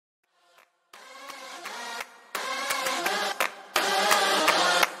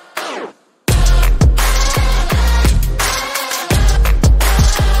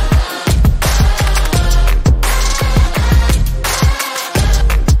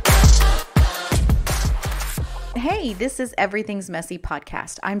Hey, this is Everything's Messy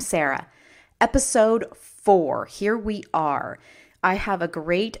podcast. I'm Sarah. Episode 4. Here we are. I have a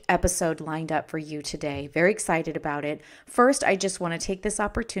great episode lined up for you today. Very excited about it. First, I just want to take this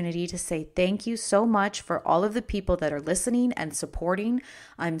opportunity to say thank you so much for all of the people that are listening and supporting.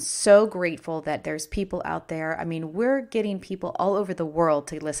 I'm so grateful that there's people out there. I mean, we're getting people all over the world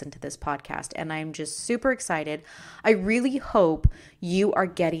to listen to this podcast, and I'm just super excited. I really hope you are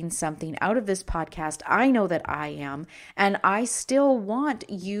getting something out of this podcast. I know that I am, and I still want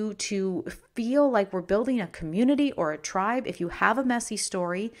you to feel like we're building a community or a tribe. If you have a messy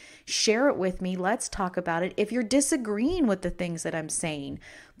story, share it with me. Let's talk about it. If you're disagreeing with the things that I'm saying,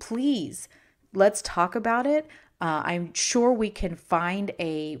 please, let's talk about it. I'm sure we can find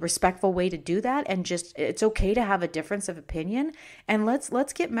a respectful way to do that, and just it's okay to have a difference of opinion, and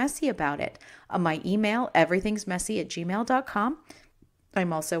let's get messy about it. My email, everythingsmessy@gmail.com.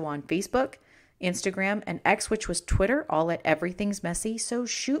 I'm also on Facebook, Instagram, and X, which was Twitter, all at Everything's Messy. So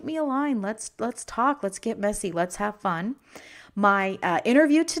shoot me a line. Let's talk. Let's get messy. Let's have fun. My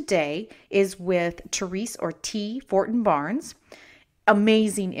interview today is with Therese or T. Thornton-Barnes.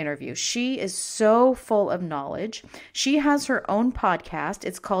 Amazing interview. She is so full of knowledge. She has her own podcast.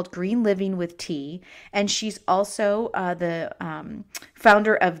 It's called Green Living with T, and she's also the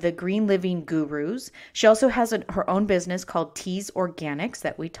founder of the Green Living Gurus. She also has her own business called T's Organics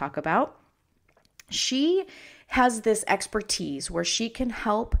that we talk about. She has this expertise where she can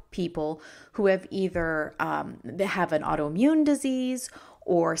help people who have either they have an autoimmune disease,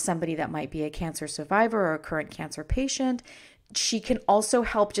 or somebody that might be a cancer survivor or a current cancer patient. She can also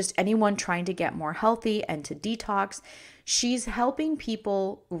help just anyone trying to get more healthy and to detox. She's helping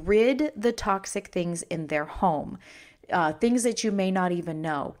people rid the toxic things in their home. Things that you may not even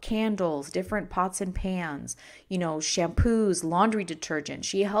know, candles, different pots and pans, shampoos, laundry detergent.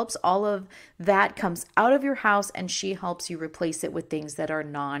 She helps all of that comes out of your house, and she helps you replace it with things that are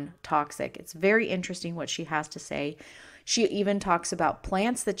non-toxic. It's very interesting what she has to say. She even talks about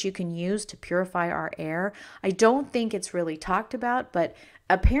plants that you can use to purify our air. I don't think it's really talked about, but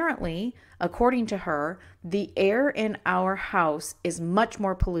apparently, according to her, the air in our house is much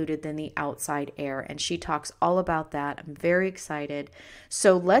more polluted than the outside air, and she talks all about that. I'm very excited.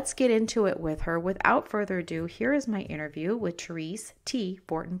 So let's get into it with her. Without further ado, here is my interview with Therese T.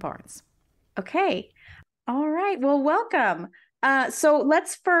 Thornton-Barnes. Okay. All right. Well, welcome. So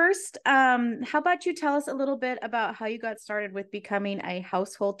let's first, how about you tell us a little bit about how you got started with becoming a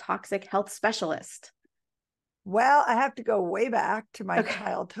household toxic health specialist? Well, I have to go way back to my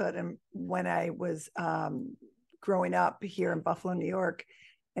childhood and when I was growing up here in Buffalo, New York.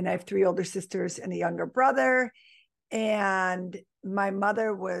 And I have 3 older sisters and a younger brother. And my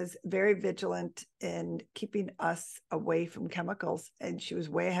mother was very vigilant in keeping us away from chemicals. And she was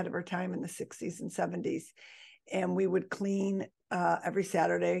way ahead of her time in the 60s and 70s. And we would clean every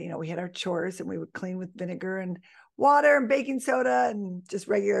Saturday. We had our chores, and we would clean with vinegar and water and baking soda and just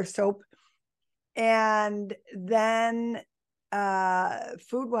regular soap. And then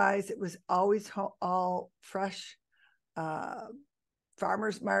food-wise, it was always all fresh,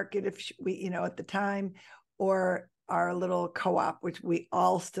 farmers market, if we, at the time, or our little co-op, which we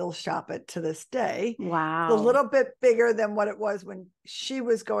all still shop at to this day. Wow. It's a little bit bigger than what it was when she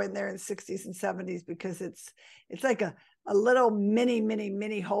was going there in the 60s and 70s, because it's like a little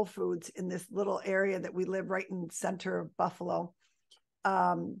mini Whole Foods in this little area that we live right in the center of Buffalo,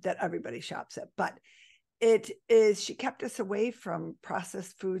 that everybody shops at. But she kept us away from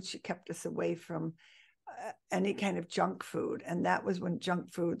processed foods. She kept us away from any kind of junk food. And that was when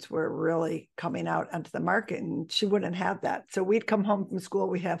junk foods were really coming out onto the market, and she wouldn't have that. So we'd come home from school,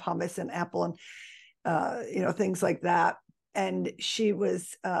 we'd have hummus and apple and, things like that. And she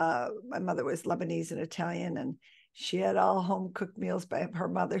was, my mother was Lebanese and Italian, and she had all home cooked meals by her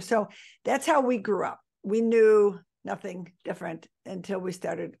mother. So that's how we grew up. We knew nothing different until we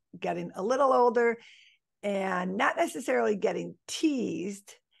started getting a little older, and not necessarily getting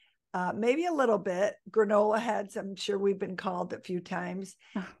teased, maybe a little bit. Granola heads, I'm sure we've been called a few times.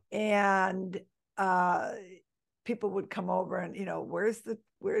 And people would come over and, where's the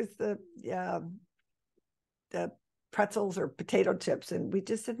pretzels or potato chips? And we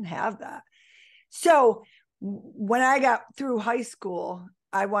just didn't have that. So when I got through high school,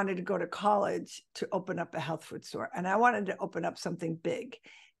 I wanted to go to college to open up a health food store. And I wanted to open up something big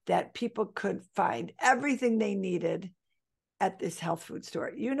that people could find everything they needed at this health food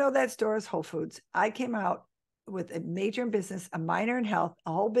store. That store is Whole Foods. I came out with a major in business, a minor in health,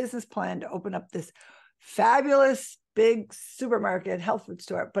 a whole business plan to open up this fabulous big supermarket, health food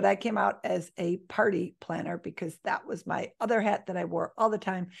store, but I came out as a party planner because that was my other hat that I wore all the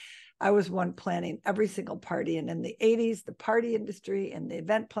time. I was one planning every single party. And in the 80s, the party industry and the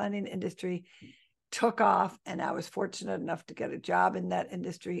event planning industry took off, and I was fortunate enough to get a job in that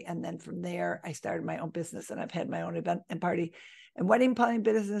industry. And then from there, I started my own business, and I've had my own event and party and wedding planning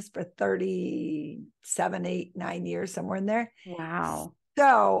business for 37, 8, 9 years, somewhere in there. Wow.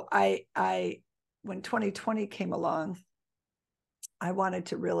 So I when 2020 came along, I wanted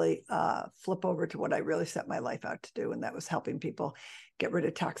to really flip over to what I really set my life out to do. And that was helping people get rid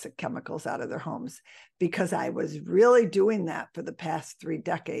of toxic chemicals out of their homes, because I was really doing that for the past 3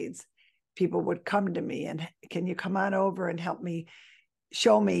 decades. People would come to me and, can you come on over and help me,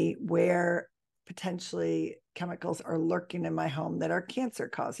 show me where potentially chemicals are lurking in my home that are cancer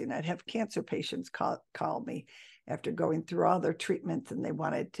causing. I'd have cancer patients call me after going through all their treatments, and they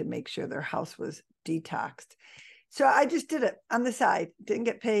wanted to make sure their house was detoxed. So I just did it on the side, didn't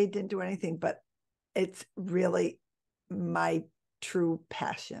get paid, didn't do anything, but it's really my true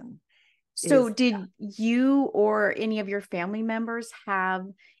passion. So did you or any of your family members have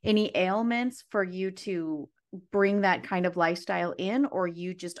any ailments for you to bring that kind of lifestyle in, or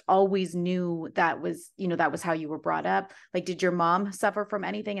you just always knew that was, that was how you were brought up? Like, did your mom suffer from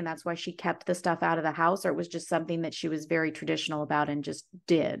anything and that's why she kept the stuff out of the house, or it was just something that she was very traditional about and just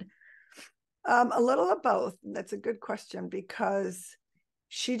did? A little of both. That's a good question, because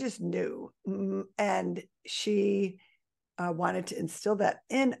she just knew, and she wanted to instill that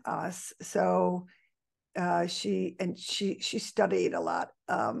in us. So she studied a lot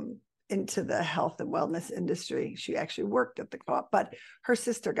into the health and wellness industry. She actually worked at the co-op, but her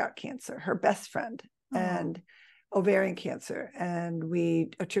sister got cancer, her best friend, and ovarian cancer. And we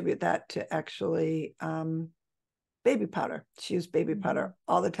attribute that to actually baby powder. She used baby powder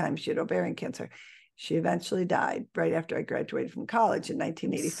all the time. She had ovarian cancer. She eventually died right after I graduated from college in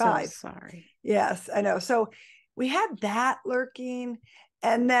 1985. I'm so sorry. Yes, I know. So we had that lurking.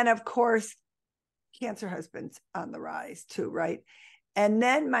 And then, of course, cancer has been on the rise too, right? And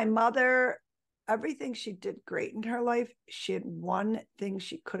then my mother, everything she did great in her life, she had one thing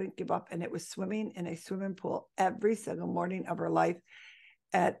she couldn't give up, and it was swimming in a swimming pool every single morning of her life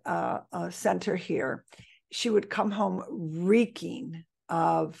at a center here. She would come home reeking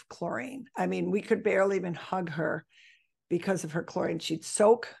of chlorine. I mean, we could barely even hug her because of her chlorine. She'd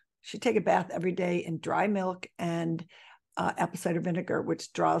take a bath every day in dry milk and apple cider vinegar,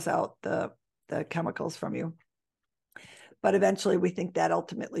 which draws out the chemicals from you. But eventually, we think that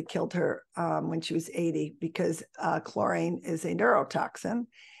ultimately killed her when she was 80, because chlorine is a neurotoxin,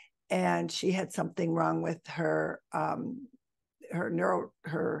 and she had something wrong with her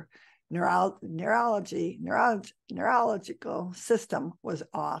neurological system was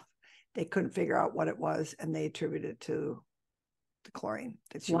off. They couldn't figure out what it was, and they attributed it to the chlorine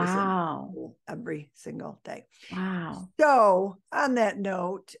that she was in every single day. Wow. So on that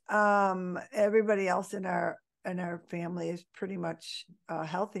note, everybody else in our family is pretty much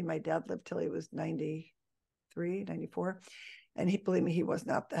healthy. My dad lived till he was 93, 94. And believe me, he was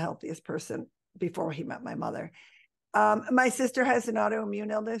not the healthiest person before he met my mother. My sister has an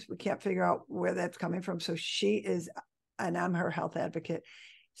autoimmune illness. We can't figure out where that's coming from. So she is, and I'm her health advocate,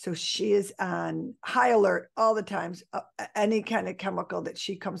 so she is on high alert all the times. Any kind of chemical that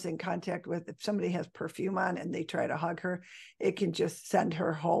she comes in contact with, if somebody has perfume on and they try to hug her, it can just send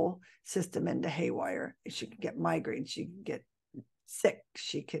her whole system into haywire. She can get migraines. She can get sick.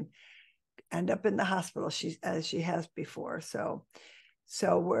 She can end up in the hospital, as she has before. So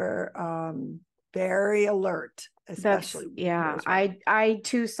we're very alert, especially. I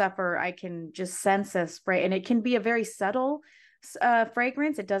too suffer. I can just sense a spray, and it can be a very subtle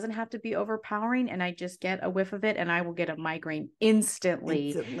fragrance. It doesn't have to be overpowering, and I just get a whiff of it and I will get a migraine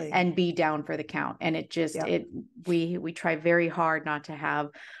instantly. And be down for the count. And it just we try very hard not to have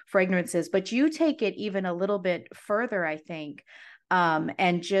fragrances, but you take it even a little bit further, I think,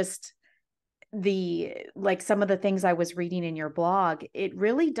 and just some of the things I was reading in your blog, it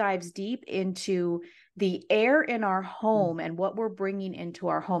really dives deep into the air in our home and what we're bringing into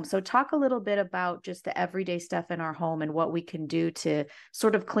our home. So talk a little bit about just the everyday stuff in our home and what we can do to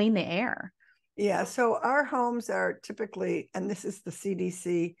sort of clean the air. Yeah. So our homes are typically, and this is the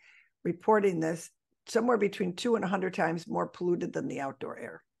CDC reporting this, somewhere between 2 and 100 times more polluted than the outdoor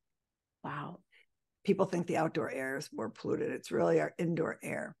air. Wow. People think the outdoor air is more polluted. It's really our indoor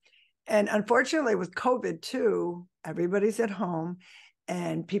air. And unfortunately, with COVID too, everybody's at home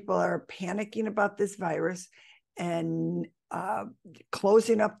and people are panicking about this virus and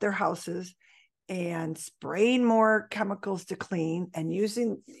closing up their houses and spraying more chemicals to clean and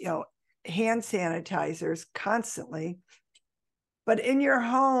using, hand sanitizers constantly. But in your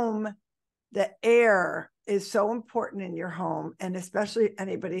home, the air is so important in your home, and especially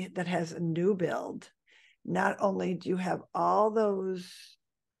anybody that has a new build. Not only do you have all those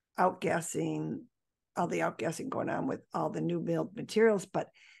outgassing, all the outgassing going on with all the new build materials, but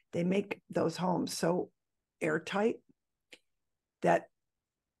they make those homes so airtight that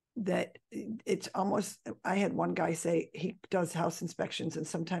it's almost, I had one guy say he does house inspections and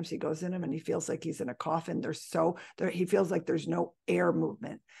sometimes he goes in them and he feels like he's in a coffin. He feels like there's no air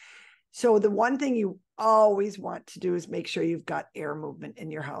movement. So the one thing you always want to do is make sure you've got air movement in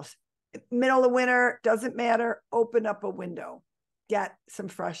your house. Middle of winter, doesn't matter, open up a window, get some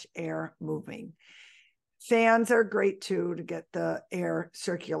fresh air moving. Fans are great too to get the air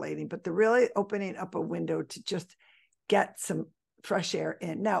circulating, but the really opening up a window to just get some fresh air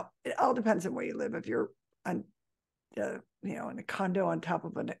in. Now, it all depends on where you live. If you're on, in a condo on top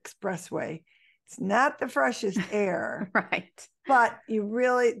of an expressway, it's not the freshest air. Right. But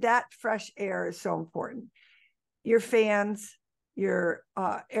that fresh air is so important. Your fans, your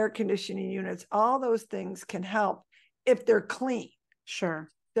air conditioning units, all those things can help if they're clean.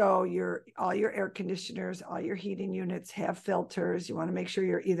 Sure. So all your air conditioners, all your heating units have filters. You want to make sure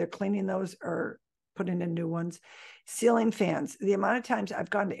you're either cleaning those or putting in new ones. Ceiling fans. The amount of times I've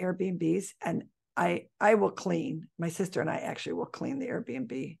gone to Airbnbs and I will clean. My sister and I actually will clean the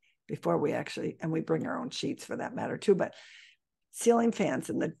Airbnb before and we bring our own sheets for that matter too. But ceiling fans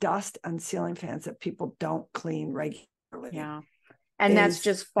and the dust on ceiling fans that people don't clean regularly. Yeah. And that's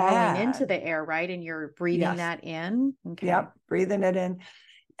just falling into the air, right? And you're breathing that in. Okay. Yep. Breathing it in.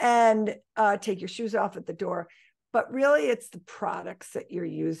 And take your shoes off at the door. But really, it's the products that you're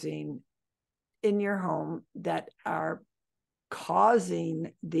using in your home that are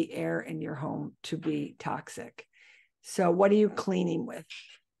causing the air in your home to be toxic. So what are you cleaning with?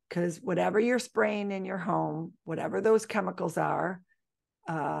 Because whatever you're spraying in your home, whatever those chemicals are,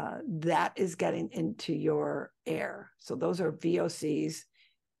 that is getting into your air. So those are VOCs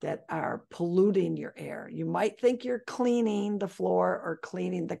that are polluting your air. You might think you're cleaning the floor or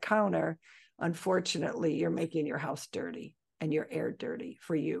cleaning the counter. Unfortunately, you're making your house dirty and your air dirty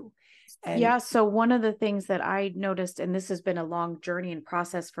for you. And yeah. So one of the things that I noticed, and this has been a long journey and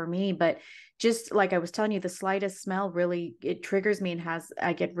process for me, but just like I was telling you, the slightest smell really, it triggers me and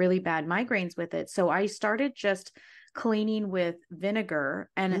I get really bad migraines with it. So I started just cleaning with vinegar.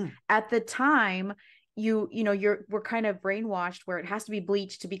 And at the time, we're kind of brainwashed where it has to be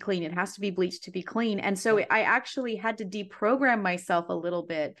bleached to be clean. It has to be bleached to be clean. And so I actually had to deprogram myself a little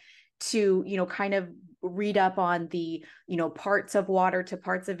bit to, kind of read up on the, parts of water to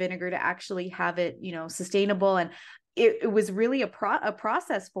parts of vinegar to actually have it, sustainable. And it was really a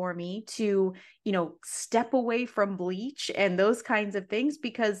process for me to, step away from bleach and those kinds of things,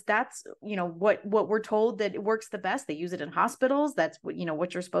 because that's, what we're told that it works the best. They use it in hospitals. That's what,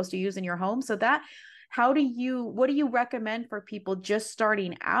 what you're supposed to use in your home. So what do you recommend for people just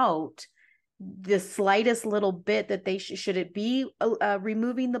starting out? The slightest little bit that they should it be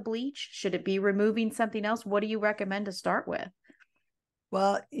removing the bleach? Should it be removing something else? What do you recommend to start with?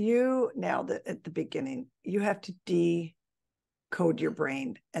 Well, you nailed it at the beginning. You have to decode your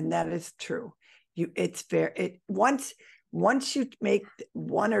brain, and that is true. It's fair. Once you make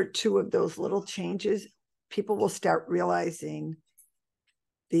one or two of those little changes, people will start realizing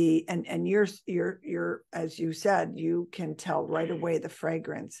and you're as you said, you can tell right away the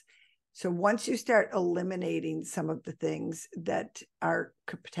fragrance. So once you start eliminating some of the things that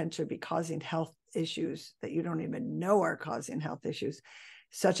could potentially be causing health issues that you don't even know are causing health issues,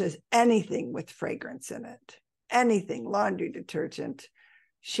 such as anything with fragrance in it, anything, laundry detergent,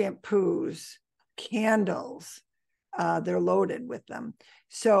 shampoos, candles, they're loaded with them.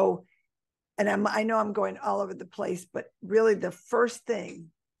 So, and I know I'm going all over the place, but really the first thing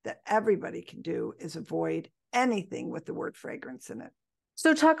that everybody can do is avoid anything with the word fragrance in it.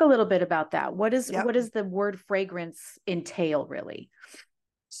 So talk a little bit about that. What does the word fragrance entail really?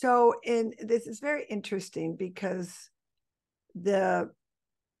 So this is very interesting because in the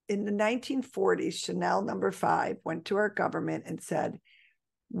 1940s, Chanel No. 5 went to our government and said,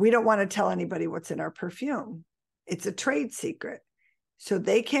 we don't want to tell anybody what's in our perfume. It's a trade secret. So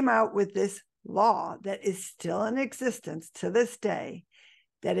they came out with this law that is still in existence to this day,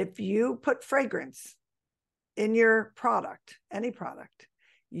 that if you put fragrance in your product, any product,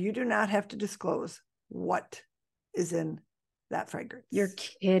 you do not have to disclose what is in that fragrance. You're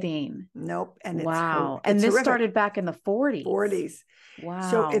kidding. Nope. And wow. It's and this horrific. Started back in the 40s. 40s. Wow.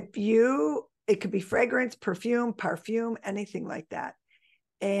 So it could be fragrance, perfume, anything like that.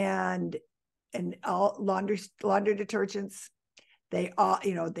 And all laundry detergents, they all,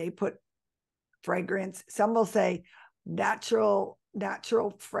 they put fragrance. Some will say natural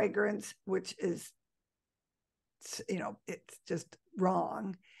fragrance, which is, it's just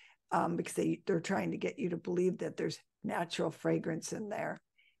wrong, because they're trying to get you to believe that there's natural fragrance in there.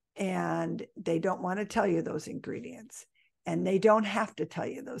 And they don't want to tell you those ingredients. And they don't have to tell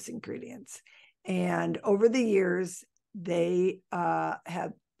you those ingredients. And over the years, there's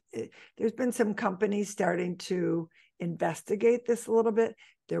been some companies starting to investigate this a little bit.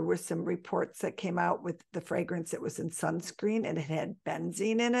 There were some reports that came out with the fragrance that was in sunscreen, and it had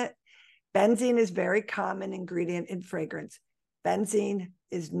benzene in it. Benzene is a very common ingredient in fragrance. Benzene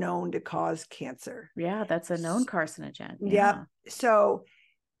is known to cause cancer. Yeah, that's a known carcinogen. Yeah. So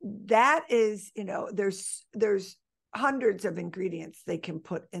that is, there's hundreds of ingredients they can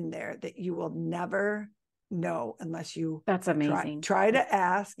put in there that you will never know unless you that's amazing. Try to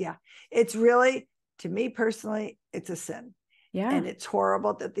ask. Yeah. It's really, to me personally, it's a sin. Yeah. And it's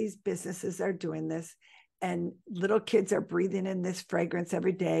horrible that these businesses are doing this, and little kids are breathing in this fragrance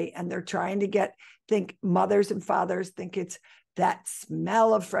every day, and they're trying to think mothers and fathers think it's that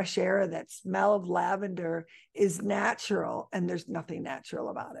smell of fresh air, that smell of lavender is natural, and there's nothing natural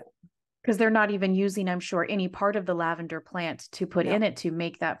about it. Because they're not even using, I'm sure, any part of the lavender plant to put in it to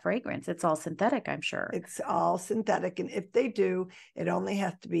make that fragrance. It's all synthetic, I'm sure. It's all synthetic. And if they do, it only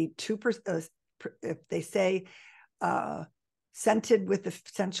has to be 2%. If they say scented with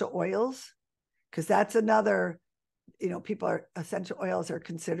essential oils, because that's another, essential oils are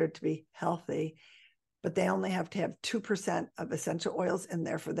considered to be healthy, but they only have to have 2% of essential oils in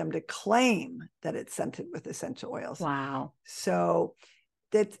there for them to claim that it's scented with essential oils. Wow. So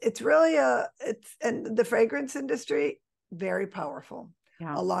it's really and the fragrance industry, very powerful,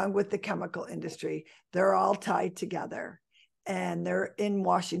 along with the chemical industry. They're all tied together, and they're in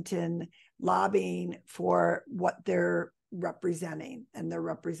Washington lobbying for what they're representing, and they're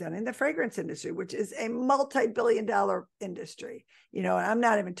representing the fragrance industry, which is a multi-billion-dollar industry, and I'm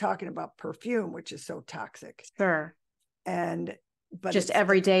not even talking about perfume, which is so toxic. Sure. But just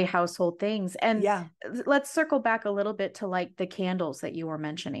everyday household things. And let's circle back a little bit to like the candles that you were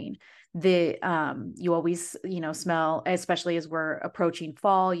mentioning. You always, smell, especially as we're approaching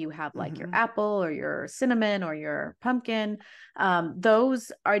fall, you have like your apple or your cinnamon or your pumpkin.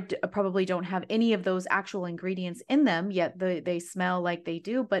 Those probably don't have any of those actual ingredients in them, yet they smell like they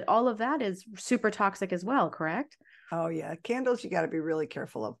do. But all of that is super toxic as well, correct? Oh yeah. Candles, you got to be really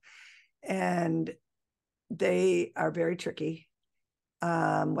careful of. And they are very tricky.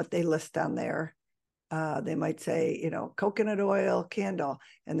 What they list on there, they might say, coconut oil candle,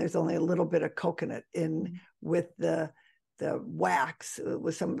 and there's only a little bit of coconut in with the wax,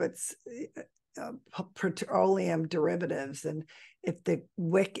 with some of its petroleum derivatives. And if the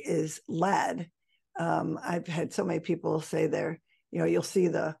wick is lead, I've had so many people say you'll see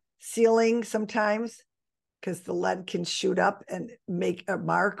the ceiling sometimes because the lead can shoot up and make a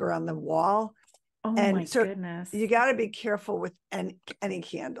marker on the wall. Oh, and my goodness. You got to be careful with any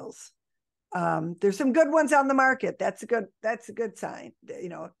candles. There's some good ones on the market. That's a good sign,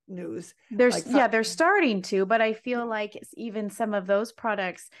 news. They're starting to, but I feel like even some of those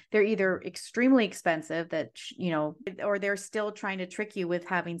products, they're either extremely expensive or they're still trying to trick you with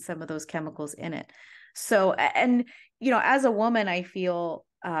having some of those chemicals in it. So, and, as a woman, I feel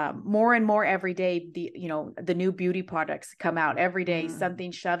more and more every day, the new beauty products come out every day,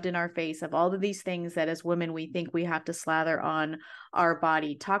 something shoved in our face of all of these things that as women, we think we have to slather on our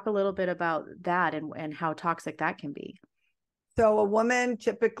body. Talk a little bit about that and how toxic that can be. So a woman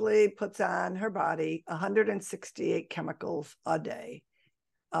typically puts on her body 168 chemicals a day.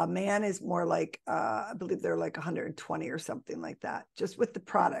 A man is more like, I believe they're like 120 or something like that, just with the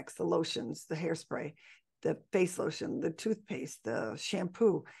products, the lotions, the hairspray, the face lotion, the toothpaste, the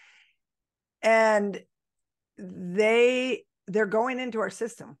shampoo. And they're going into our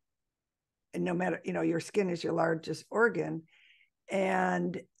system. And no matter, your skin is your largest organ.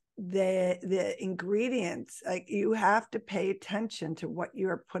 And the ingredients, like, you have to pay attention to what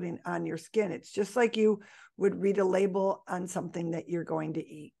you're putting on your skin. It's just like you would read a label on something that you're going to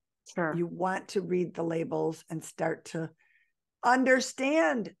eat. Sure. You want to read the labels and start to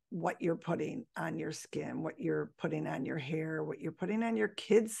understand what you're putting on your skin, what you're putting on your hair, what you're putting on your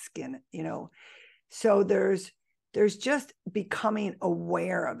kids' skin, So there's just becoming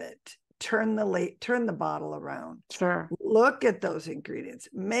aware of it. Turn the bottle around. Sure. Look at those ingredients.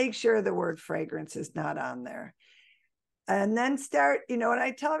 Make sure the word fragrance is not on there. And then start, and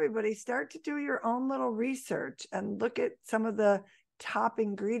I tell everybody, start to do your own little research and look at some of the top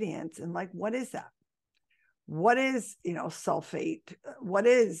ingredients and like, what is that? what is, sulfate, what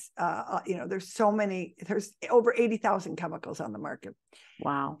is, there's so many, there's over 80,000 chemicals on the market.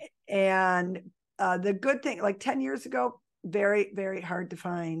 Wow. And the good thing, like 10 years ago, very, very hard to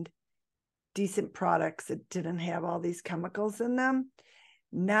find decent products that didn't have all these chemicals in them.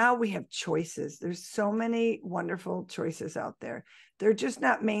 Now we have choices. There's so many wonderful choices out there. They're just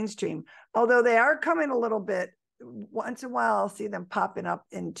not mainstream, although they are coming a little bit. Once in a while, I'll see them popping up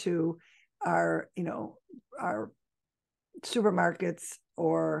into our supermarkets,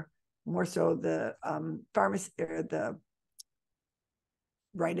 or more so the pharmacy, or the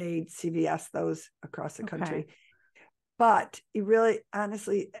Rite Aid, CVS, those across the country. But you really,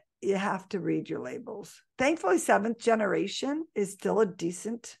 honestly, you have to read your labels. Thankfully, Seventh Generation is still a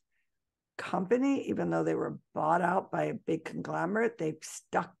decent company, even though they were bought out by a big conglomerate. They've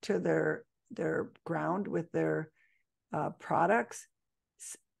stuck to their ground with their products.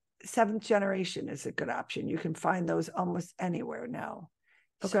 Seventh Generation is a good option. You can find those almost anywhere now.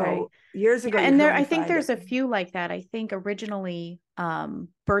 Okay. So years ago, and I think there's a few like that. I think originally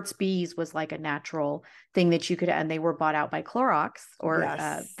Burt's Bees was like a natural thing that you could, and they were bought out by Clorox, or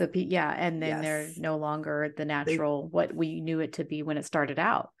yes. and then yes. They're no longer the natural what we knew it to be when it started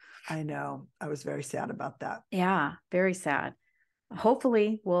out. I know. I was very sad about that. Yeah, very sad.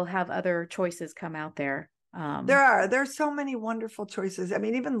 Hopefully we'll have other choices come out there. There's so many wonderful choices. I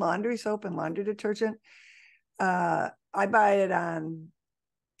mean, even laundry soap and laundry detergent. I buy it on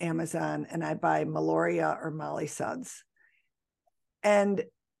Amazon, and I buy Meloria or Molly Suds. And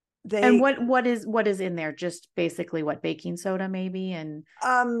what is in there? Just basically what, baking soda maybe? And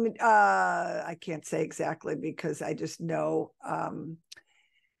I can't say exactly, because I just know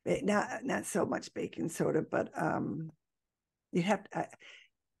not so much baking soda, but you have to,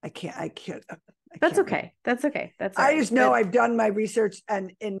 I can't. That's okay. That's okay. That's I just know I've done my research,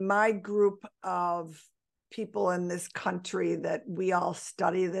 and in my group of people in this country that we all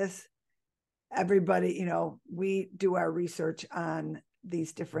study this, everybody, we do our research on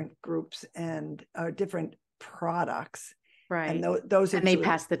these different groups and different products. Right. And those and they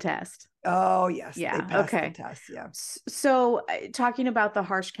pass the test. Oh, yes. Yeah. They pass okay. the test. Yeah. So talking about the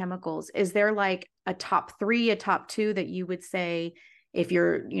harsh chemicals, is there like a top 3, a top 2 that you would say, if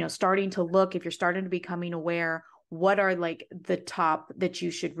you're, starting to look, if you're starting to becoming aware, what are like the top that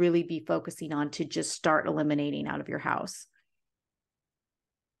you should really be focusing on to just start eliminating out of your house?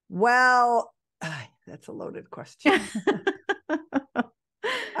 Well, that's a loaded question.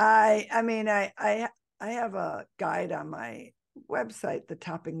 I have a guide on my website, the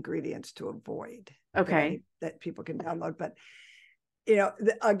top ingredients to avoid. Okay. That people can download. But,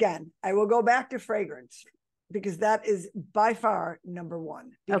 again, I will go back to fragrance, because that is by far number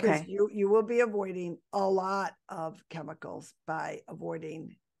one, because you will be avoiding a lot of chemicals by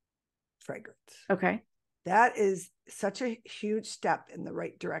avoiding fragrance. Okay. That is such a huge step in the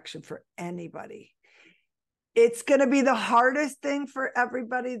right direction for anybody. It's going to be the hardest thing for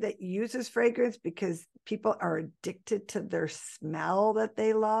everybody that uses fragrance, because people are addicted to their smell that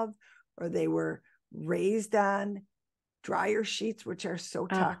they love, or they were raised on dryer sheets, which are so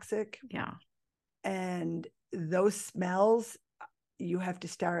toxic. Yeah. And those smells, you have to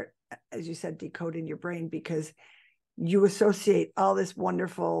start, as you said, decoding your brain, because you associate all this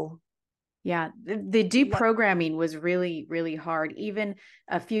wonderful. Yeah, the deprogramming was really, really hard. Even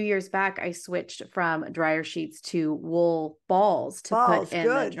a few years back, I switched from dryer sheets to wool balls to put in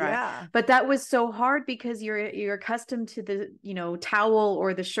the dryer. Yeah. But that was so hard, because you're accustomed to the towel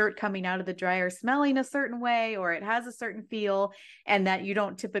or the shirt coming out of the dryer smelling a certain way, or it has a certain feel, and that you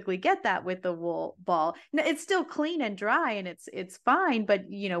don't typically get that with the wool ball. Now, it's still clean and dry, and it's fine, but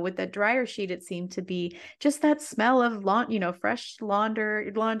with the dryer sheet, it seemed to be just that smell of fresh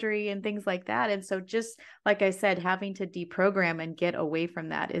laundry and things like that. And so, just like I said, having to deprogram and get away from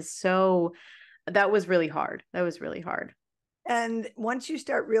that that was really hard. And once you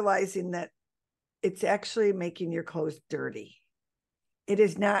start realizing that it's actually making your clothes dirty, it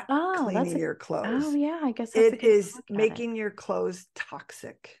is not cleaning your clothes. Oh yeah, I guess it is making your clothes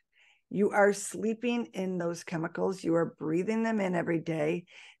toxic. You are sleeping in those chemicals. You are breathing them in every day.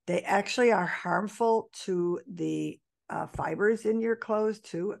 They actually are harmful to the fibers in your clothes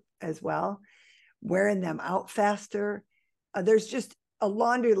too, as well. Wearing them out faster. There's just a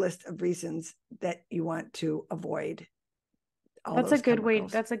laundry list of reasons that you want to avoid. That's a good way.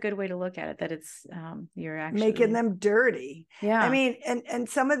 That's a good way to look at it. That it's you're actually making them dirty. Yeah. I mean, and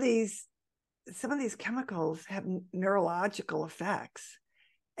some of these chemicals have neurological effects,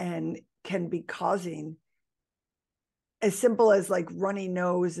 and can be causing, as simple as like runny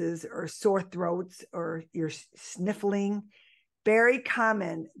noses or sore throats, or you're sniffling. Very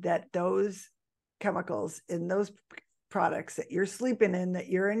common that those chemicals in those products that you're sleeping in, that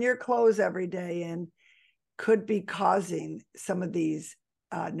you're in your clothes every day in, could be causing some of these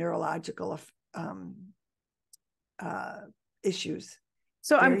neurological issues.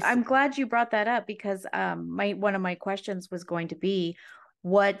 So I'm glad you brought that up, because one of my questions was going to be,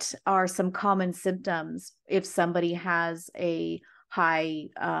 what are some common symptoms if somebody has a high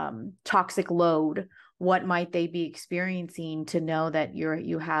toxic load? What might they be experiencing to know that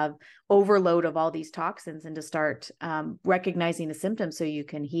you have overload of all these toxins, and to start recognizing the symptoms so you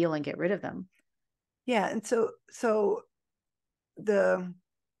can heal and get rid of them? Yeah, and so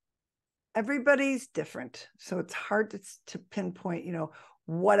everybody's different, so it's hard to pinpoint,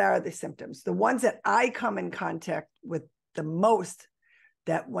 what are the symptoms. The ones that I come in contact with the most,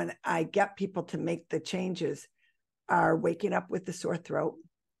 that when I get people to make the changes, are waking up with the sore throat,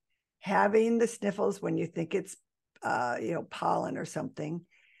 having the sniffles when you think it's pollen or something,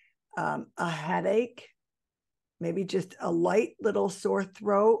 a headache, maybe just a light little sore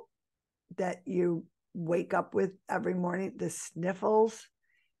throat that you wake up with every morning, the sniffles,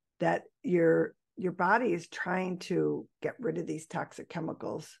 that your body is trying to get rid of these toxic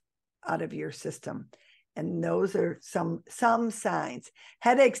chemicals out of your system. And those are some signs.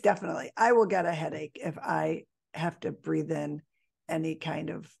 Headaches, definitely. I will get a headache if I have to breathe in any kind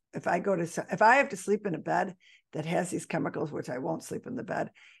of, if I have to sleep in a bed that has these chemicals, which I won't sleep in the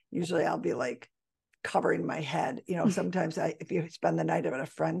bed, usually I'll be like covering my head. Sometimes if you spend the night at a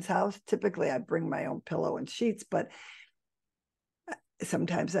friend's house, typically I bring my own pillow and sheets, but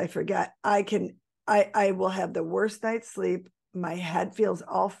sometimes I forget. I will have the worst night's sleep. My head feels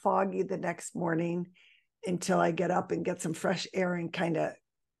all foggy the next morning until I get up and get some fresh air and kind of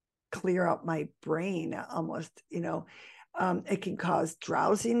clear out my brain almost. It can cause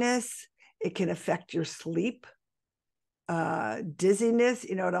drowsiness. It can affect your sleep, dizziness.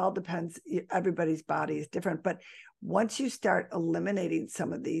 It all depends. Everybody's body is different. But once you start eliminating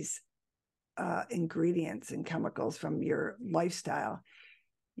some of these ingredients and chemicals from your lifestyle,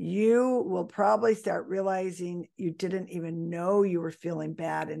 you will probably start realizing you didn't even know you were feeling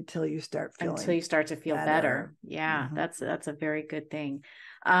bad until you start to feel better. Yeah, mm-hmm. That's a very good thing.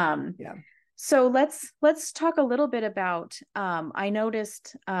 Yeah. So let's talk a little bit about, I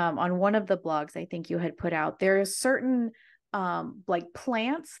noticed on one of the blogs I think you had put out, there are certain like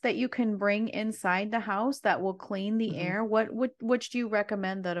plants that you can bring inside the house that will clean the mm-hmm. air. Which do you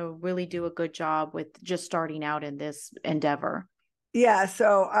recommend that'll really do a good job with just starting out in this endeavor? Yeah,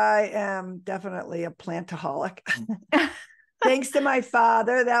 so I am definitely a plantaholic. Thanks to my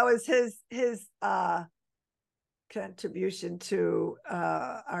father. That was his contribution to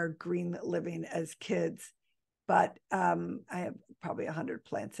our green living as kids. But I have probably 100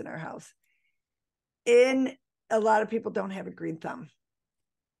 plants in our house. A lot of people don't have a green thumb.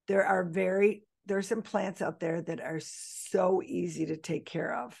 There's some plants out there that are so easy to take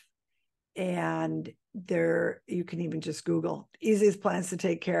care of. And you can even just Google easiest plants to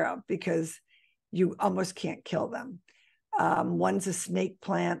take care of, because you almost can't kill them. One's a snake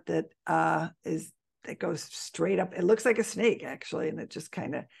plant that goes straight up. It looks like a snake actually, and it just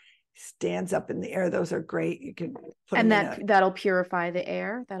kind of stands up in the air. Those are great. You can put and them that'll purify the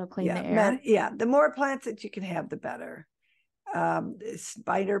air. That'll clean the air. The more plants that you can have, the better.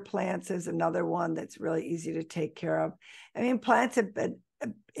 Spider plants is another one that's really easy to take care of. I mean, plants have been,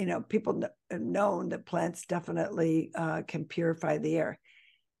 people have known that plants definitely can purify the air.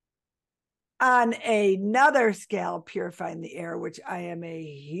 On another scale, purifying the air, which I am a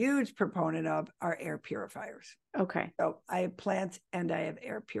huge proponent of, are air purifiers. Okay. So I have plants and I have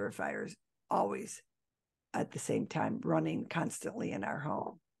air purifiers always at the same time, running constantly in our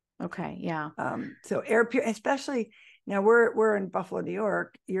home. Okay. Yeah. So especially now we're in Buffalo, New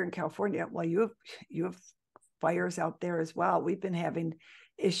York. You're in California. Well, you have fires out there as well. We've been having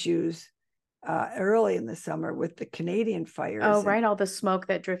issues early in the summer with the Canadian fires. Oh, right. All the smoke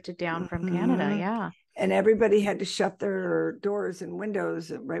that drifted down from Canada. Yeah. And everybody had to shut their doors and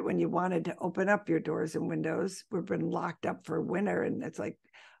windows right when you wanted to open up your doors and windows. We've been locked up for winter, and it's like,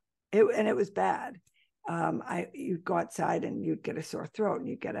 it was bad. You'd go outside and you'd get a sore throat and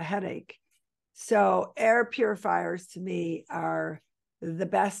you'd get a headache. So air purifiers to me are the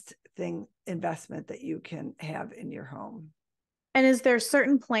best investment that you can have in your home. And is there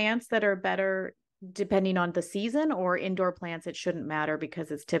certain plants that are better depending on the season, or indoor plants, it shouldn't matter because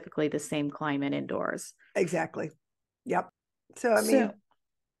it's typically the same climate indoors? Exactly. Yep. So, I mean,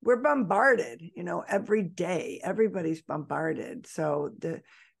 we're bombarded, every day. Everybody's bombarded. So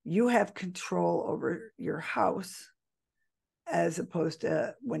you have control over your house as opposed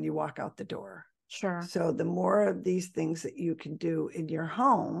to when you walk out the door. Sure. So the more of these things that you can do in your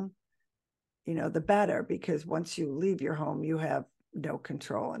home, the better, because once you leave your home, you have no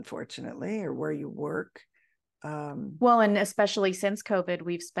control, unfortunately, or where you work. Well, and especially since COVID,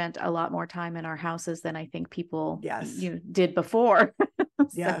 we've spent a lot more time in our houses than I think people Yes. did before.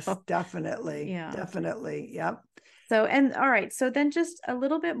 Yes, So, definitely. yeah. Definitely. Yep. So, and all right. So then just a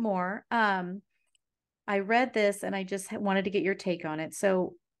little bit more. I read this and I just wanted to get your take on it.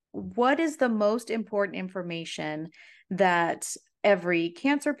 So, what is the most important information that every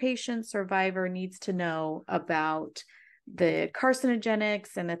cancer patient survivor needs to know about the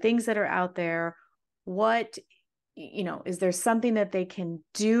carcinogenics and the things that are out there? What, is there something that they can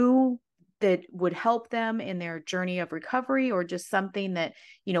do that would help them in their journey of recovery, or just something that,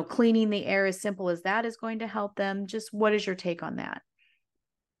 cleaning the air, as simple as that, is going to help them? Just what is your take on that?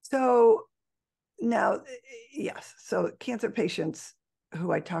 So now, yes. So cancer patients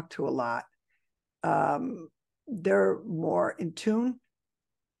who I talk to a lot, they're more in tune,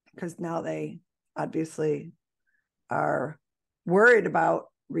 because now they obviously are worried about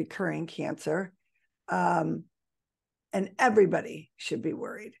recurring cancer. And everybody should be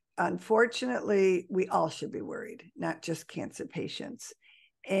worried. Unfortunately, we all should be worried, not just cancer patients.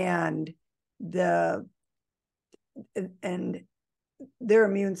 And the and their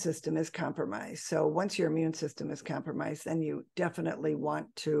immune system is compromised. So once your immune system is compromised, then you definitely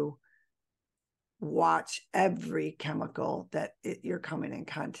want to watch every chemical that you're coming in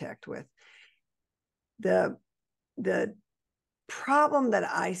contact with. The problem that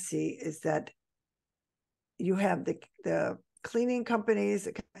I see is that you have the cleaning companies,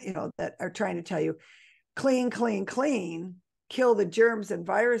 that are trying to tell you clean, clean, clean, kill the germs and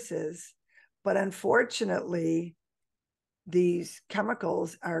viruses. But unfortunately, these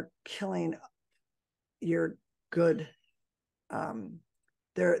chemicals are killing your good.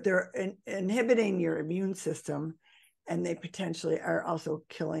 They're inhibiting your immune system, and they potentially are also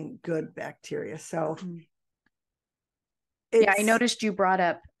killing good bacteria. So yeah, I noticed you brought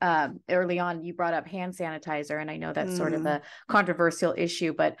up early on, you brought up hand sanitizer, and I know that's sort of a controversial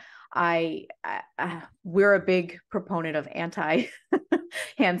issue, but we're a big proponent of anti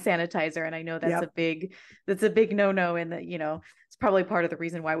hand sanitizer, and I know that's a big no-no, and that it's probably part of the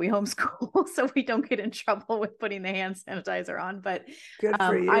reason why we homeschool, so we don't get in trouble with putting the hand sanitizer on. But good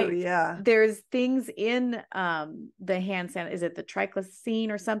for you. Yeah, there's things in the hand sanitizer, is it the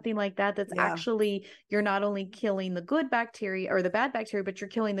triclosan or something like that, that's actually, you're not only killing the good bacteria or the bad bacteria, but you're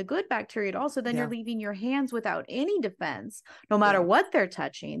killing the good bacteria also. Then you're leaving your hands without any defense, no matter what they're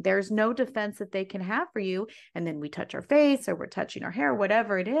touching. There's no defense that they can have for you. And then we touch our face, or we're touching our hair,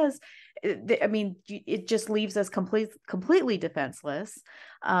 whatever it is. I mean, it just leaves us completely defenseless.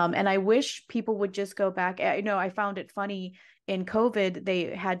 And I wish people would just go back. I found it funny, in COVID,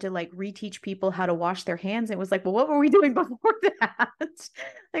 they had to reteach people how to wash their hands. It was like, well, what were we doing before that?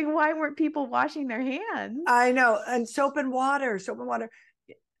 Like, why weren't people washing their hands? I know. And soap and water.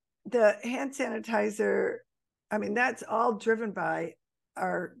 The hand sanitizer, I mean, that's all driven by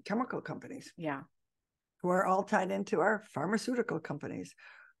our chemical companies. Yeah. Who are all tied into our pharmaceutical companies,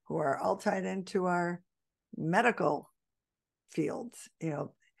 who are all tied into our medical fields.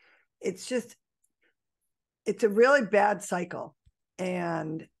 It's a really bad cycle.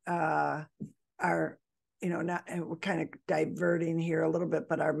 And we're kind of diverting here a little bit,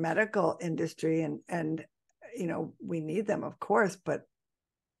 but our medical industry and we need them, of course, but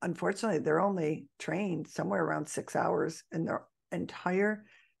unfortunately, they're only trained somewhere around 6 hours in their entire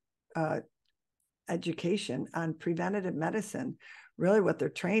education on preventative medicine. Really, what they're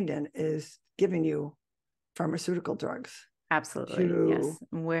trained in is giving you pharmaceutical drugs. Absolutely. Yes.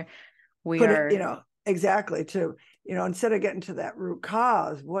 We are, exactly, to, instead of getting to that root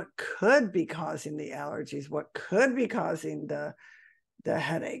cause, what could be causing the allergies, what could be causing the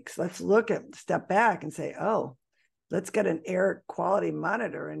headaches. Let's step back and say, oh, let's get an air quality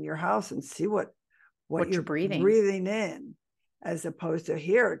monitor in your house and see what you're breathing in, as opposed to,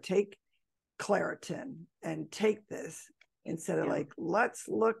 here, take Claritin and take this, instead of let's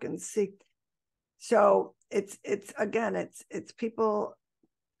look and see. So it's people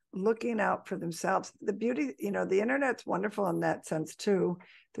looking out for themselves. The beauty, the internet's wonderful in that sense too.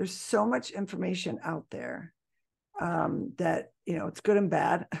 There's so much information out there that, it's good and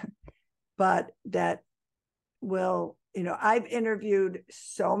bad, but that will, I've interviewed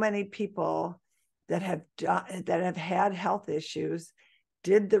so many people that have had health issues,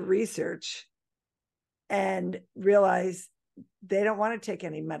 did the research, and realize they don't want to take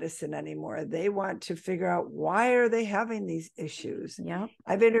any medicine anymore. They want to figure out, why are they having these issues? Yeah.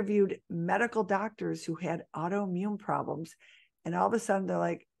 I've interviewed medical doctors who had autoimmune problems, and all of a sudden they're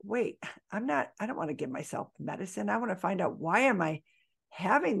like, wait, I don't want to give myself medicine. I want to find out, why am I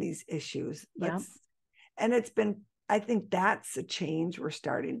having these issues. Yeah. And I think that's a change we're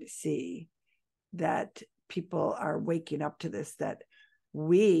starting to see, that people are waking up to this, that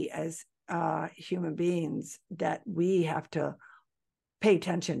we as human beings, that we have to pay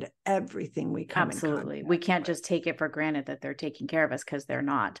attention to everything we come in contact with. We can't just take it for granted that they're taking care of us, because they're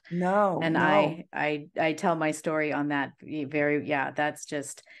not. And No. I tell my story on that that's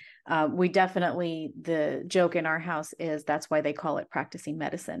just, we definitely, the joke in our house is that's why they call it practicing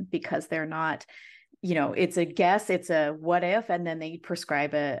medicine, because they're not, it's a guess, it's a what if, and then they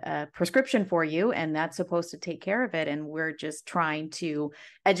prescribe a prescription for you, and that's supposed to take care of it. And we're just trying to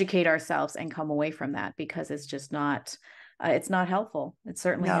educate ourselves and come away from that, because it's just not, it's not helpful. It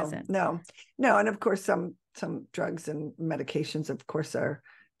certainly isn't. No. And of course, some drugs and medications, of course, are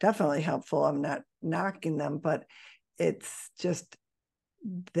definitely helpful. I'm not knocking them, but it's just,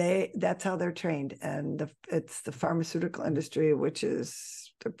 that's how they're trained. And it's the pharmaceutical industry, which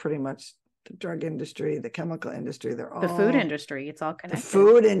is pretty much the drug industry, the chemical industry, the food industry. It's all connected. The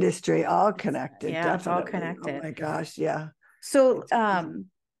food industry, all connected. Yeah, definitely. It's all connected. Oh my gosh, yeah. So, and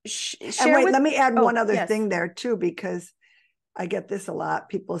wait, let me add one other thing there too, because I get this a lot.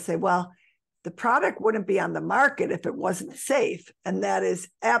 People say, well, the product wouldn't be on the market if it wasn't safe. And that is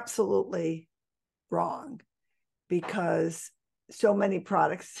absolutely wrong, because so many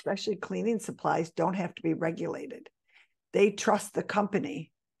products, especially cleaning supplies, don't have to be regulated. They trust the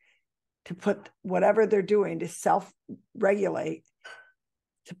company to put whatever they're doing to self-regulate,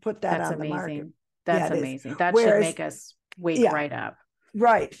 to put that on the market. That's amazing. That should make us wake right up.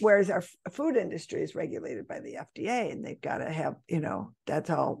 Right. Whereas our food industry is regulated by the FDA, and they've got to have, that's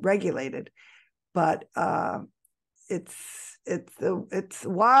all regulated. But it's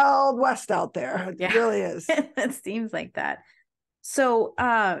Wild West out there. It really is. It seems like that. So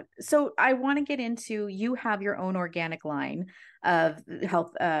I want to get into, you have your own organic line of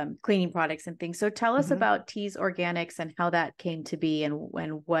health cleaning products and things. So tell us about Tease Organics and how that came to be, and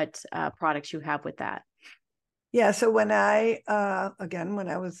what products you have with that. Yeah. So when I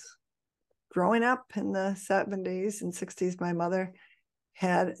was growing up in the 70s and 60s, my mother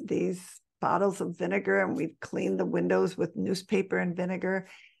had these bottles of vinegar, and we'd clean the windows with newspaper and vinegar.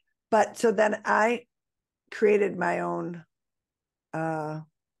 But so then I created my own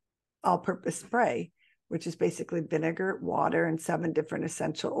all-purpose spray, which is basically vinegar, water, and 7 different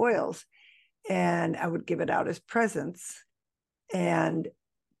essential oils. And I would give it out as presents. And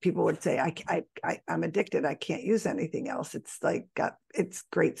people would say, I'm addicted. I can't use anything else. It's it's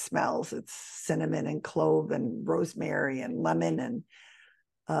great smells. It's cinnamon and clove and rosemary and lemon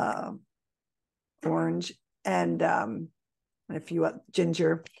and orange and a few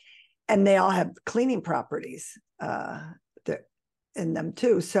ginger. And they all have cleaning properties in them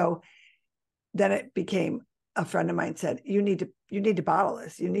too. So then it became, a friend of mine said, you need to bottle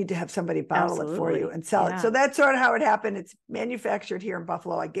this. You need to have somebody bottle it for you and sell it. So that's sort of how it happened. It's manufactured here in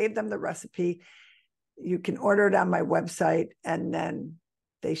Buffalo. I gave them the recipe. You can order it on my website, and then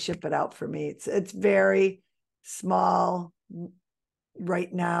they ship it out for me. It's very small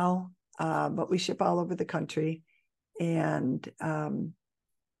right now, but we ship all over the country. And on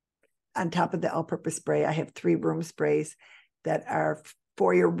top of the all-purpose spray, I have 3 room sprays that are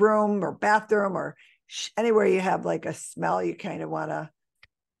for your room or bathroom or anywhere you have like a smell you kind of want to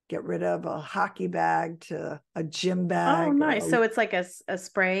get rid of, a hockey bag to a gym bag. Oh, nice. So it's like a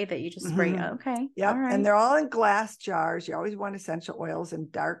spray that you just spray. Okay. Yep. Right. And they're all in glass jars. You always want essential oils in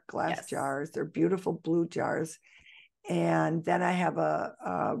dark glass jars. They're beautiful blue jars. And then I have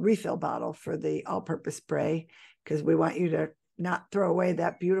a refill bottle for the all-purpose spray, because we want you to not throw away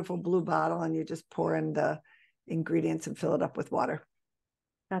that beautiful blue bottle, and you just pour in the ingredients and fill it up with water.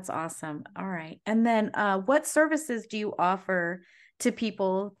 That's awesome. All right. And then what services do you offer to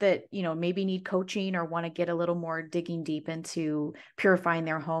people that, maybe need coaching or want to get a little more digging deep into purifying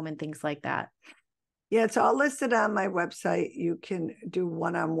their home and things like that? Yeah, it's all listed on my website. You can do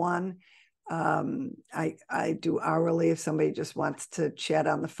one-on-one. I do hourly if somebody just wants to chat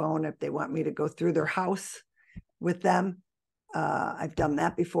on the phone, if they want me to go through their house with them. I've done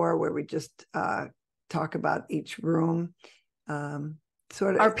that before, where we just talk about each room.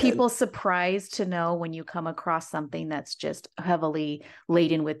 Are people surprised to know when you come across something that's just heavily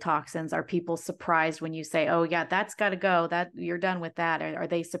laden with toxins? Are people surprised when you say, oh yeah, that's got to go, that you're done with that? Are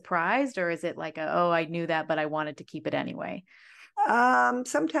they surprised, or is it like oh, I knew that, but I wanted to keep it anyway?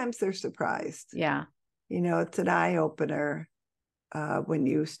 Sometimes they're surprised. Yeah. It's an eye opener when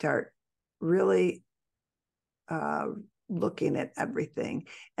you start really looking at everything,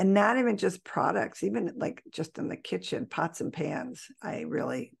 and not even just products, even like just in the kitchen, pots and pans. I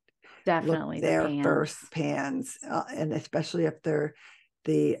really definitely look there first, pans, and especially if they're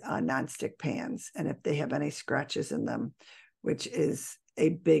the nonstick pans, and if they have any scratches in them, which is a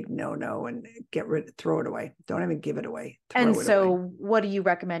big no-no, and throw it away. Don't even give it away. And so what do you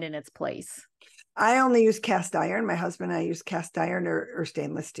recommend in its place? I only use cast iron. My husband and I use cast iron or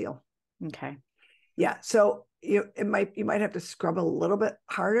stainless steel. Okay. Yeah. So you might have to scrub a little bit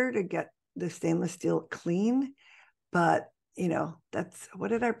harder to get the stainless steel clean, but that's what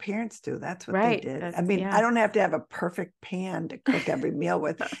did our parents do? That's what they did. I mean, I don't have to have a perfect pan to cook every meal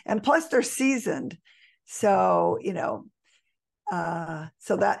with, and plus they're seasoned. So,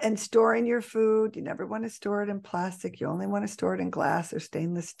 so that, and storing your food, you never want to store it in plastic. You only want to store it in glass or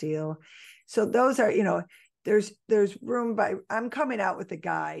stainless steel. So those are, there's room I'm coming out with a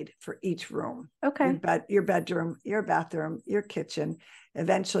guide for each room. Okay. Your bedroom, your bathroom, your kitchen.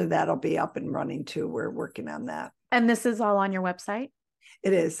 Eventually that'll be up and running too. We're working on that. And this is all on your website?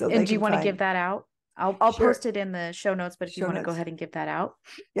 It is. So and do you want to give that out? I'll sure. post it in the show notes, but if you want to go ahead and give that out.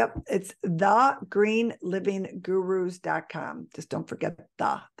 Yep. It's thegreenlivinggurus.com. Just don't forget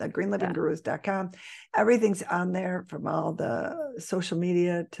thegreenlivinggurus.com. Everything's on there, from all the social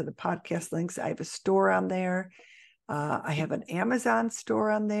media to the podcast links. I have a store on there. I have an Amazon store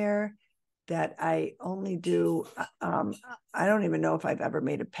on there that I only do. I don't even know if I've ever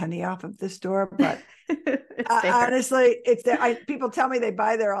made a penny off of this store, but honestly, it's there. People tell me they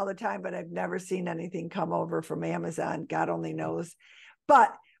buy there all the time, but I've never seen anything come over from Amazon. God only knows.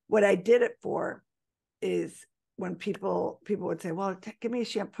 But what I did it for is when people would say, well, give me a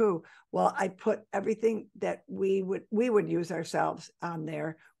shampoo. Well, I put everything that we would use ourselves on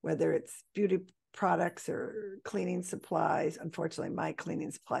there, whether it's beauty products or cleaning supplies. Unfortunately, my cleaning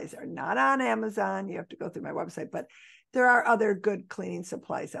supplies are not on Amazon. You have to go through my website, but there are other good cleaning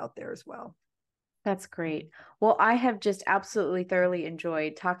supplies out there as well. That's great. Well, I have just absolutely thoroughly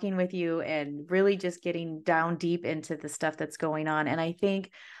enjoyed talking with you and really just getting down deep into the stuff that's going on. And I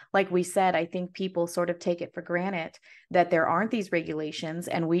think, like we said, I think people sort of take it for granted that there aren't these regulations,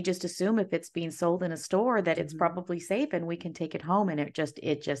 and we just assume if it's being sold in a store that it's probably safe and we can take it home, and it just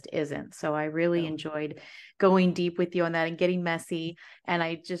isn't. So I really enjoyed going deep with you on that and getting messy. And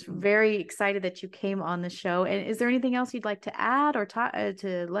I just very excited that you came on the show. And is there anything else you'd like to add or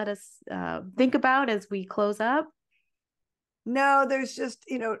to let us think about as we close up? No, there's just,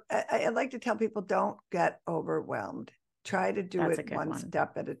 I like to tell people, don't get overwhelmed. Try to do it one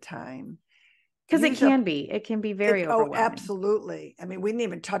step at a time. Because it can be very overwhelming. Oh, absolutely. I mean, we didn't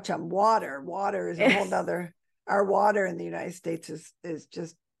even touch on water. Water is a whole nother, our water in the United States is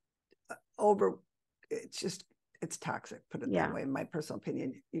just it's toxic, put it that way, in my personal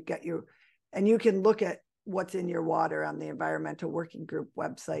opinion. And you can look at what's in your water on the Environmental Working Group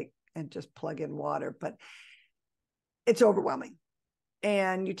website and just plug in water, but it's overwhelming.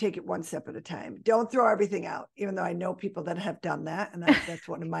 And you take it one step at a time. Don't throw everything out, even though I know people that have done that. And that's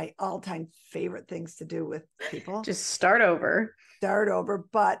one of my all-time favorite things to do with people. Just start over.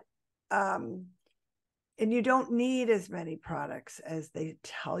 But, and you don't need as many products as they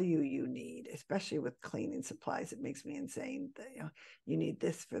tell you need, especially with cleaning supplies. It makes me insane that, you need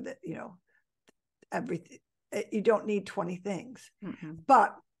this for the, everything. You don't need 20 things,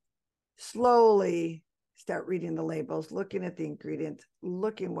 but slowly start reading the labels, looking at the ingredients,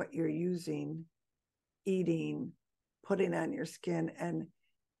 looking what you're using, eating, putting on your skin, and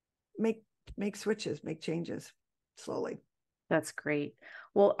make switches, make changes slowly. That's great.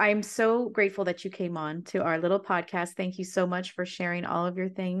 Well, I'm so grateful that you came on to our little podcast. Thank you so much for sharing all of your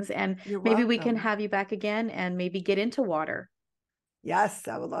things. And maybe we can have you back again and maybe get into water. Yes,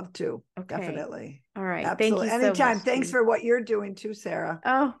 I would love to. Okay. Definitely. All right. Absolutely. Thank you Anytime. so much. Thanks for what you're doing too, Sarah.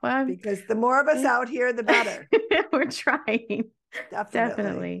 Oh, well, because the more of us out here, the better. We're trying.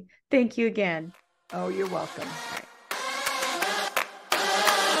 Definitely. Thank you again. Oh, you're welcome. All right.